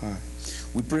up on high.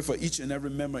 We pray for each and every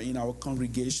member in our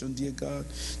congregation, dear God,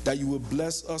 that you will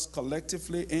bless us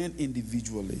collectively and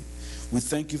individually. We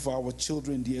thank you for our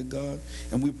children, dear God,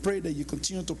 and we pray that you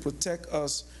continue to protect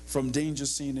us from danger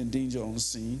seen and danger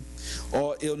unseen,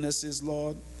 all illnesses,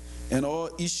 Lord, and all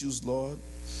issues, Lord,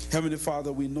 Heavenly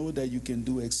Father, we know that you can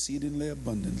do exceedingly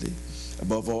abundantly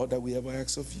above all that we ever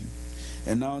ask of you.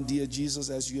 And now, dear Jesus,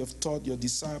 as you have taught your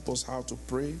disciples how to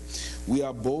pray, we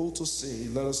are bold to say,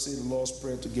 let us say the Lord's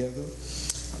Prayer together.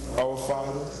 Our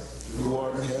Father, who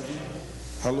art in heaven,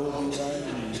 hallowed be thy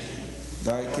name.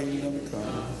 Thy kingdom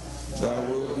come, thy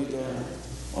will be done,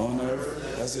 on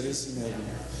earth as it is in heaven.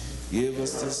 Give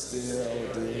us this day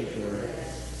our daily bread,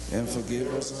 and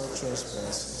forgive us our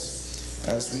trespasses,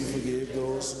 as we forgive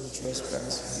those who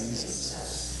trespass against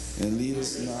us. And lead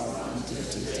us not into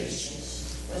temptation,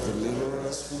 but deliver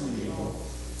us from evil.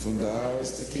 For thine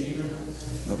is the kingdom,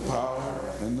 the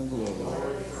power, and the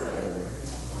glory forever.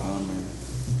 Amen.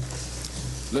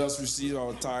 Let us receive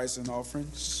our tithes and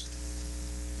offerings.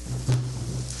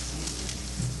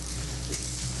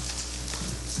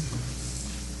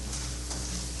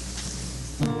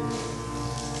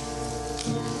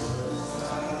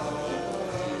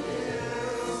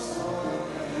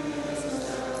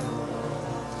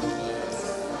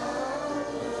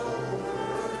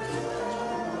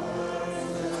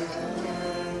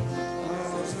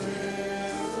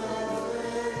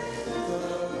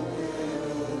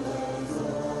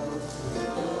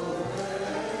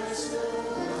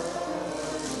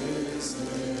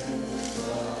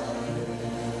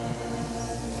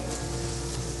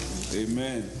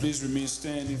 Amen. Please remain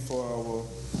standing for our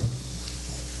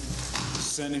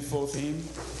sending forth hymn.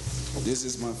 This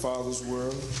is my Father's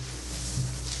world.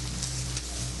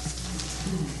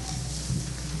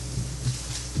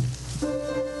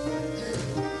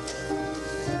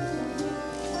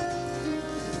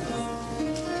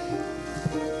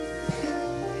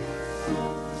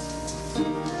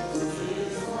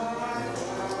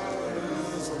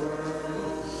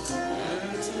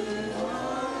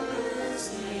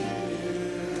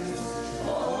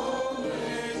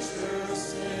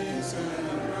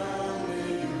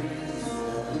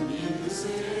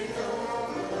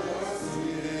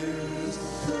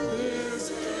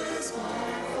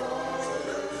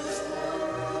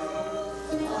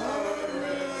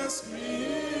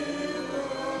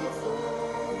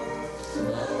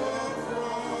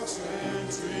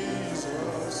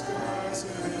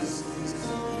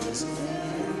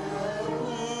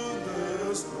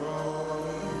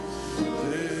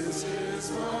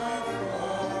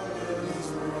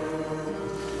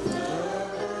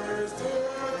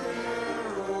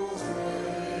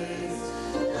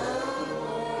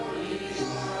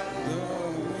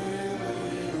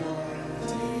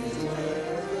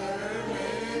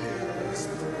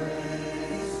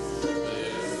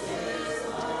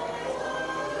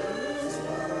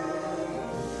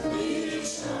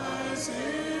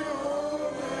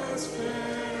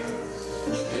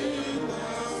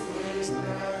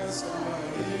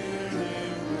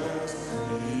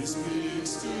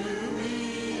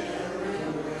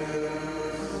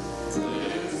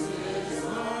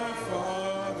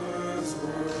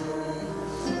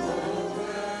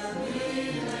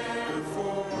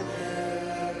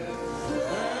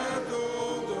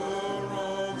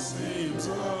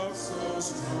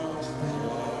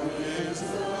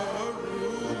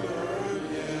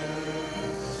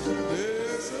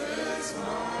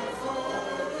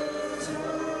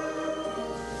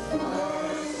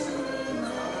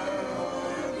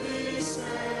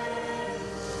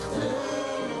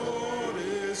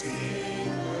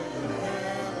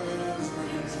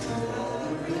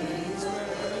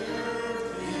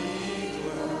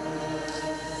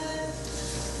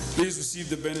 Please receive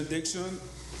the benediction.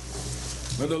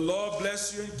 May the Lord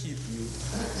bless you and keep you.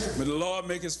 May the Lord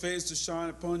make his face to shine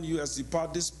upon you as you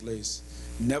depart this place,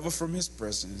 never from his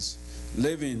presence,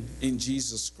 living in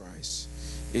Jesus Christ.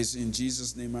 It's in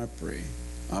Jesus' name I pray.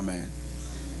 Amen.